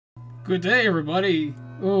Good day, everybody.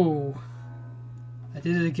 Oh, I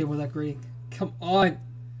did it again with that greeting. Come on.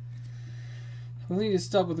 We need to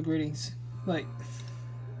stop with the greetings. Like,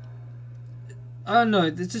 I don't know.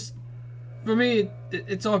 It's just, for me,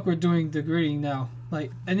 it's awkward doing the greeting now.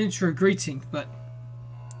 Like, an intro greeting, but...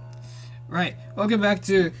 Right. Welcome back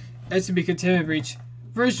to SCP Containment Breach,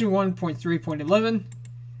 version 1.3.11.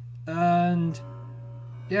 And...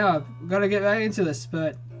 yeah, gotta get back into this,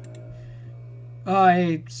 but...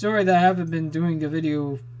 I'm sorry that I haven't been doing the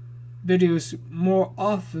videos more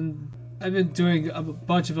often. I've been doing a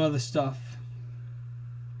bunch of other stuff.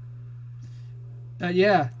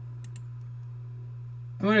 Yeah.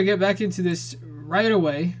 I'm gonna get back into this right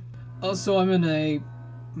away. Also, I'm in a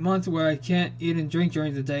month where I can't eat and drink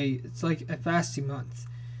during the day. It's like a fasting month.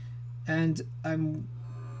 And I'm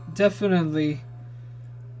definitely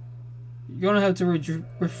gonna have to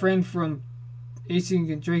refrain from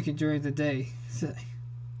eating and drinking during the day.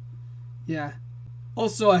 Yeah.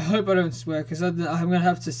 Also, I hope I don't swear, because I'm gonna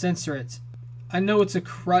have to censor it. I know it's a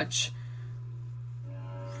crutch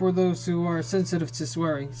for those who are sensitive to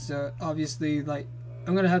swearing, so obviously, like,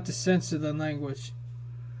 I'm gonna have to censor the language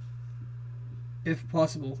if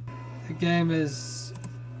possible. The game is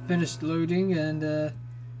finished loading, and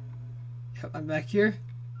yep, I'm back here,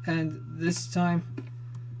 and this time,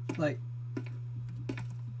 like,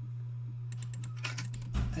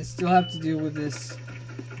 I still have to deal with this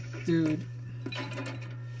dude.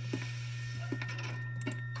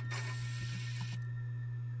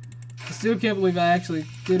 I still can't believe I actually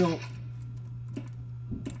did all...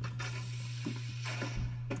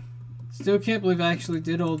 Still can't believe I actually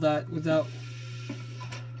did all that without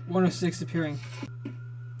 106 appearing.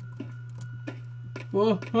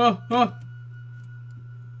 Whoa, whoa, whoa!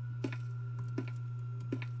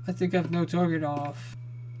 I think I have no target off.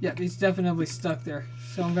 Yep, he's definitely stuck there,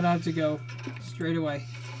 so I'm gonna have to go straight away.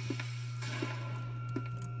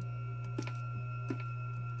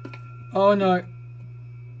 Oh no.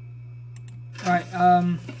 Alright,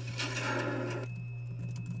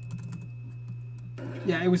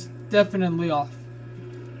 yeah, it was definitely off.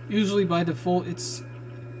 Usually by default it's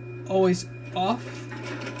always off.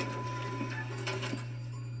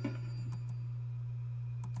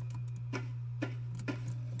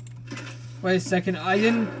 Wait a second, I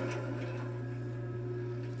didn't...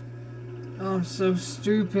 Oh, I'm so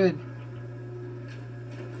stupid.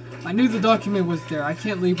 I knew the document was there. I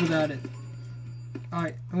can't leave without it.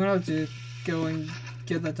 Alright, I'm gonna have to go and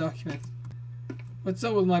get that document. What's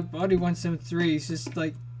up with my body 173? It's just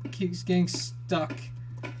like, keeps getting stuck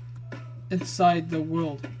inside the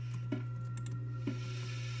world.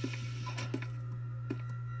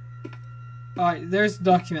 Alright, there's the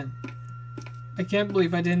document. I can't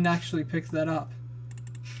believe I didn't actually pick that up.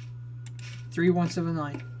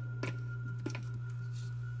 3179.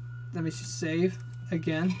 Let me just save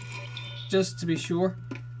again, just to be sure.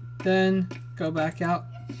 Then go back out.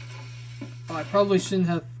 Oh, I probably shouldn't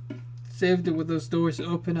have saved it with those doors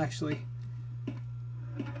open, actually.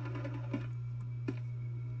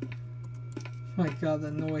 My god,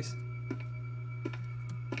 that noise.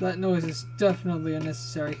 That noise is definitely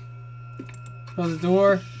unnecessary. Close the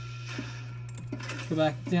door. Go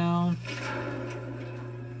back down.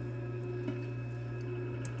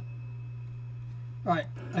 Alright,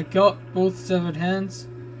 I got both severed hands.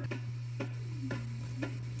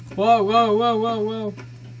 Whoa, whoa, whoa, whoa, whoa.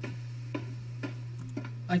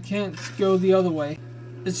 I can't go the other way.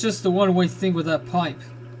 It's just the one-way thing with that pipe.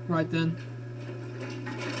 Right then.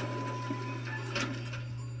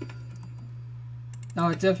 Now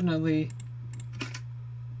I definitely...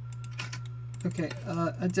 Okay,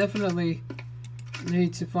 I definitely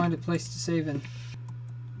need to find a place to save in.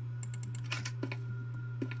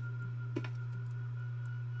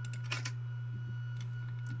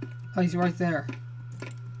 Oh, he's right there.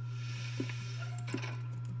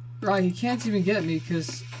 Right, he can't even get me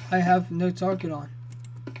because I have no target on.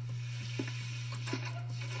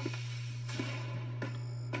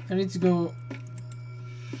 I need to go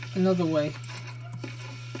another way.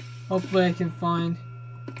 Hopefully I can find...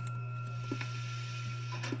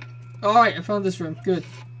 Alright, I found this room. Good.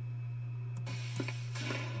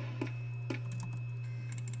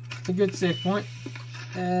 A good save point.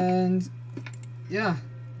 And... yeah.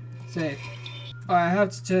 Save. Alright, I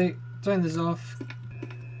have to turn this off.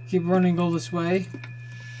 Keep running all this way.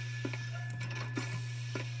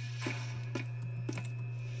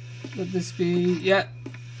 Let this be... yeah.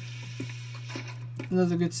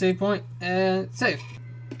 Another good save point. And save.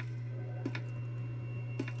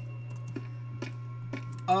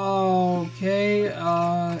 Okay,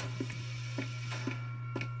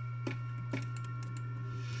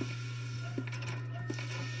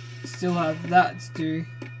 still have that to do.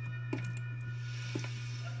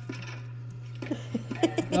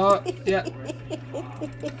 Oh, yeah.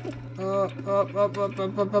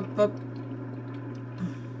 Up.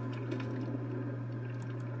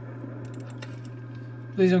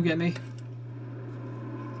 Please don't get me.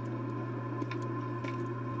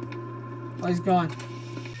 Oh, he's gone.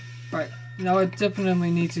 Right, now I definitely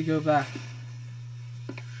need to go back.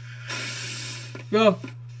 Go!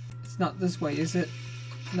 It's not this way, is it?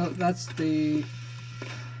 No, that's the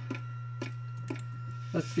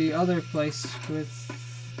other place with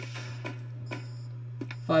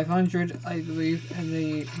 500, I believe, and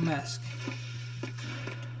the mask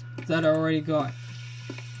that I already got.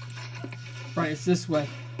 Right, it's this way.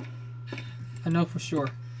 I know for sure.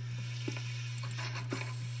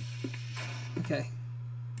 Okay.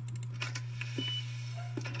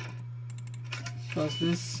 Close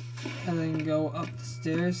this and then go up the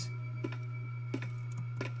stairs.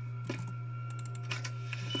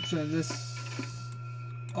 Turn this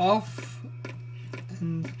off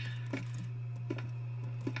and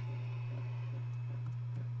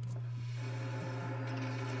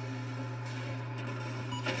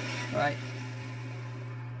right.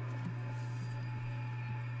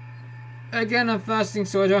 Again, I'm fasting,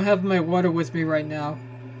 so I don't have my water with me right now.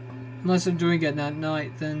 Unless I'm doing it at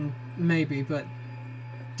night, then maybe, but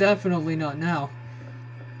definitely not now.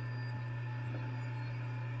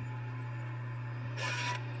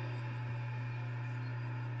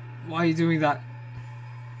 Why are you doing that?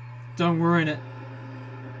 Don't ruin it.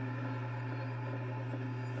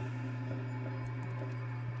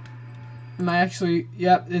 Am I actually...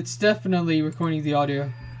 Yep, it's definitely recording the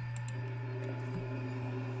audio.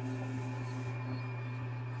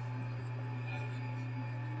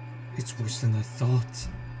 It's worse than I thought.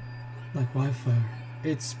 Like wildfire,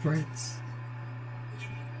 it spreads.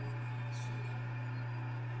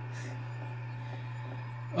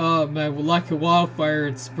 Oh man, well, like a wildfire,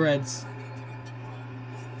 it spreads.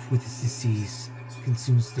 For this disease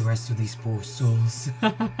consumes the rest of these poor souls.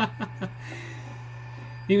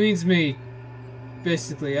 He means me.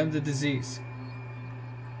 Basically, I'm the disease.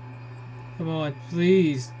 Come on,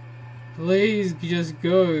 please. Please, just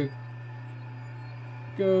go.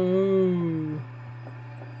 Go.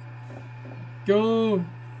 Go.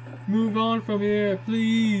 Move on from here,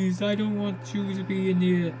 please. I don't want you to be in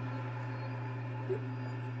here.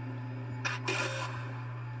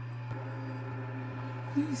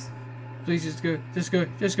 Please. Please just go. Just go.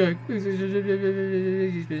 Just go. I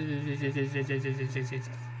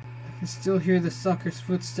can still hear the sucker's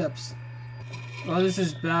footsteps. Oh, this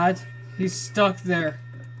is bad. He's stuck there.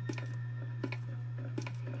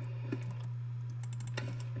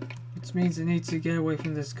 Which means I need to get away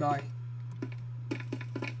from this guy.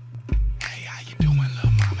 Hey, how you doing,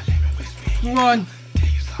 little mama? Let me whisper in your Run! ear. Tell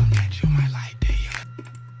you something that you might like to hear.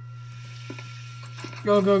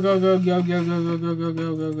 Go, go, go, go, go, go, go, go, go, go,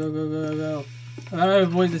 go, go, go, go, go, go. I gotta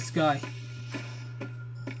avoid this guy.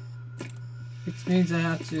 Which means I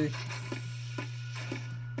have to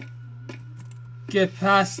get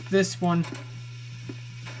past this one.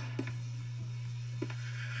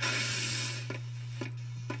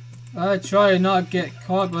 I try to not get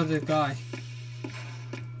caught by the guy.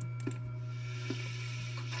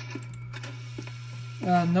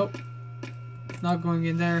 Nope. Not going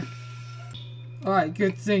in there. Alright,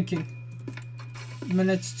 good thinking.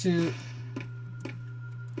 Managed to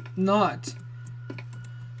not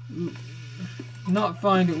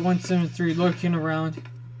find 173 lurking around.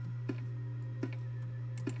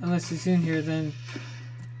 Unless he's in here, then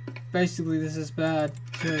basically this is bad,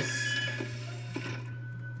 because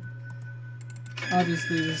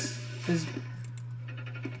obviously this is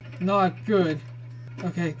not good.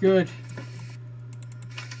 Okay, good.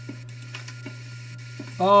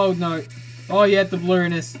 Oh no. Oh yeah, the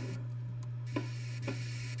blurriness.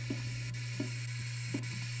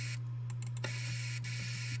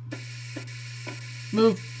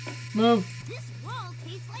 Move. Move.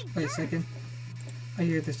 Wait a second. I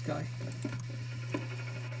hear this guy.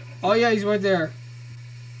 Oh yeah, he's right there.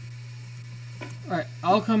 Alright,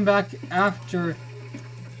 I'll come back after.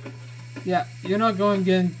 Yeah, you're not going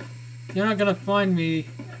in. You're not gonna find me.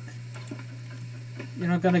 You're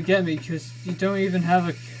not gonna get me because you don't even have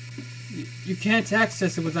a. You can't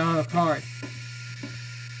access it without a card.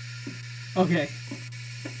 Okay.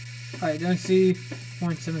 Alright, don't see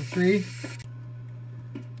 173.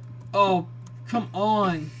 Oh, come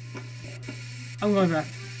on. I'm going back.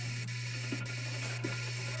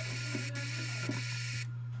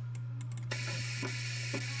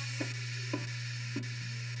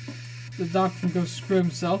 The dog can go screw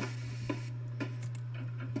himself.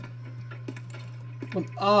 But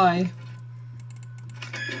But I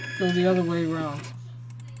go the other way around.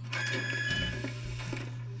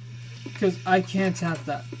 Because I can't have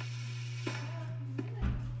that.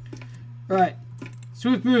 Right.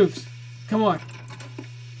 Smooth moves. Come on.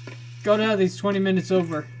 Gotta have these 20 minutes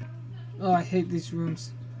over. Oh, I hate these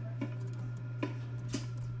rooms.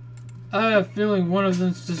 I have a feeling one of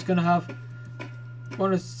them's just gonna have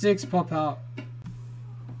 1 of 6 pop out.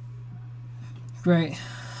 Great.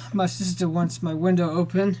 My sister wants my window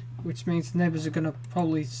open, which means neighbors are gonna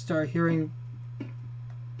probably start hearing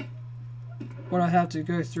what I have to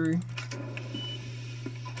go through.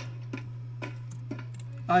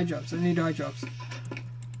 Eye drops. I need eye drops.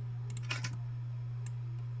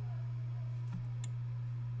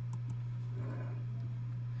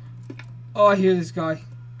 Oh, I hear this guy.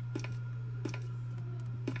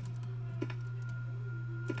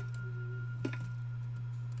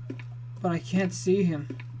 But I can't see him.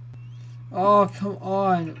 Oh, come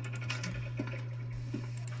on.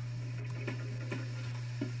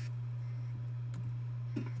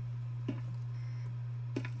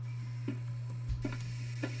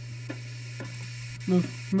 Move,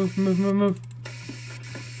 move, move, move, move.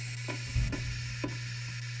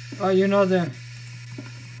 Oh, you're not there.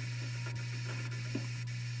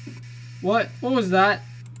 What? What was that?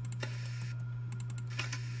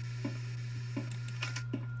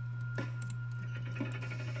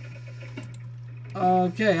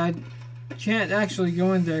 Okay, I can't actually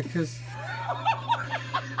go in there because...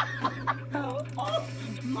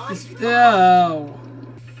 Oh!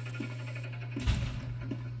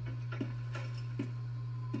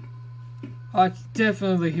 I can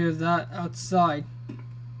definitely hear that outside.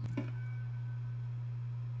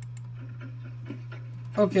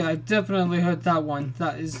 Okay, I definitely heard that one.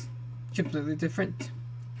 That is completely different.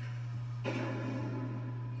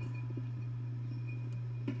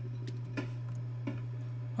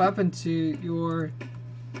 What happened to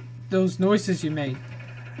those noises you made?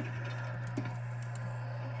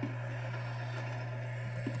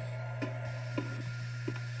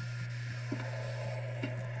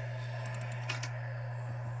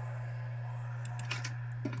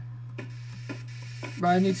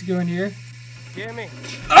 Right, I need to go in here. Jimmy.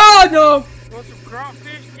 Oh no! Want some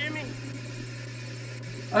crawfish, Jimmy?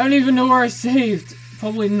 I don't even know where I saved.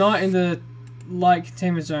 Probably not in the light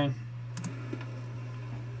containment zone.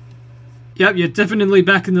 Yep, you're definitely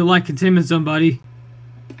back in the light containment zone, buddy.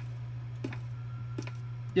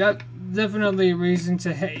 Yep, definitely a reason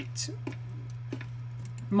to hate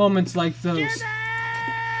moments like those.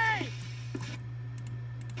 Jimmy!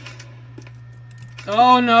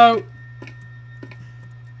 Oh no!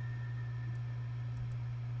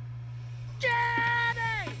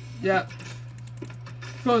 Jimmy! Yep.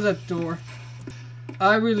 Close that door.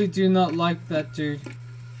 I really do not like that dude.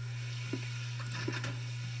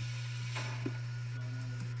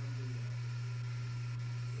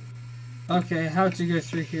 Okay, how to go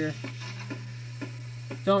through here?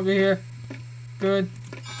 Don't be here. Good.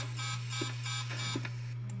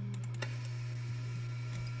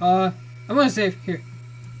 I'm gonna save here.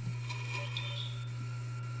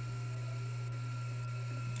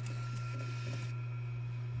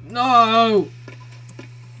 No!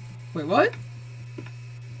 Wait, what?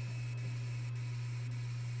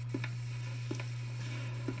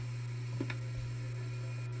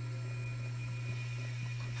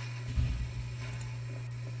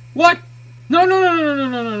 What? No, no, no, no, no,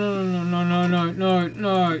 no, no, no, no, no, no, no,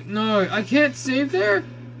 no, no, I can't save there?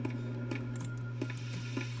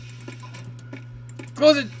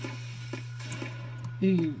 Close it!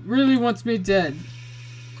 He really wants me dead.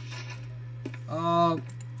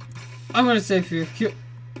 I'm gonna save here.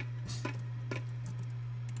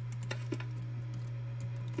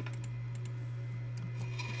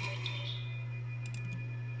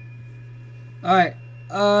 Alright,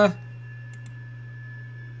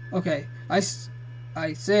 okay, I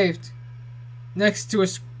saved next to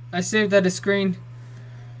I saved at a screen,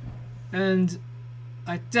 and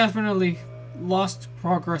I definitely lost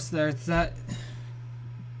progress there. That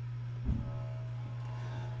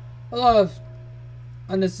a lot of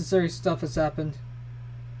unnecessary stuff has happened,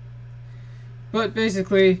 but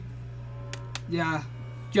basically, yeah,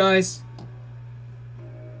 guys,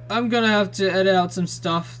 I'm gonna have to edit out some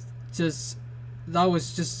stuff. Just that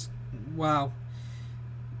was just wow.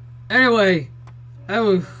 Anyway, I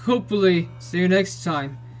will hopefully see you next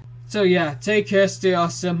time. So yeah, take care, stay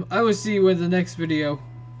awesome. I will see you in the next video,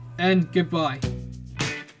 and goodbye.